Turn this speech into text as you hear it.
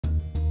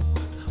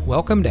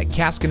Welcome to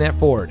Caskinette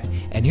Ford,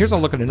 and here's a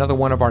look at another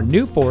one of our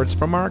new Fords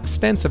from our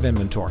extensive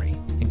inventory.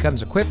 It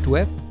comes equipped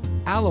with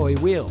alloy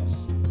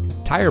wheels,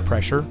 tire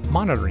pressure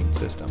monitoring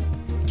system,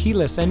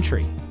 keyless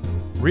entry,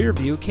 rear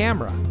view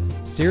camera,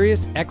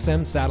 Sirius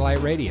XM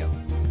satellite radio,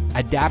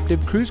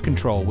 adaptive cruise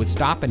control with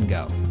stop and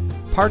go,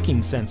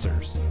 parking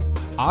sensors,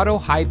 auto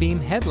high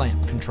beam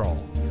headlamp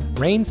control,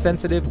 rain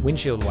sensitive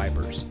windshield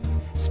wipers,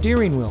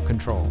 steering wheel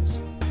controls.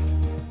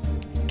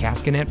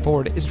 Caskinette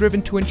Ford is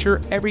driven to ensure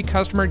every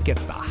customer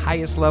gets the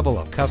highest level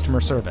of customer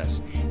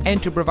service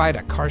and to provide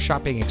a car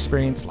shopping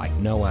experience like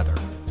no other.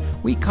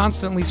 We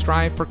constantly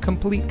strive for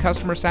complete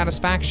customer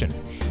satisfaction,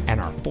 and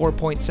our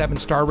 4.7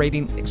 star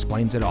rating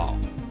explains it all.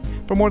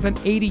 For more than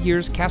 80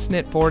 years,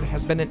 Caskinette Ford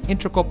has been an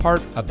integral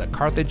part of the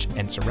Carthage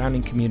and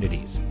surrounding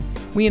communities.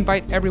 We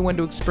invite everyone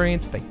to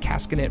experience the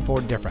Caskinette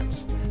Ford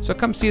difference. So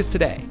come see us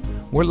today.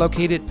 We're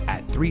located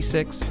at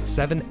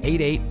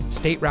 36788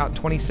 State Route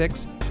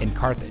 26 in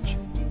Carthage.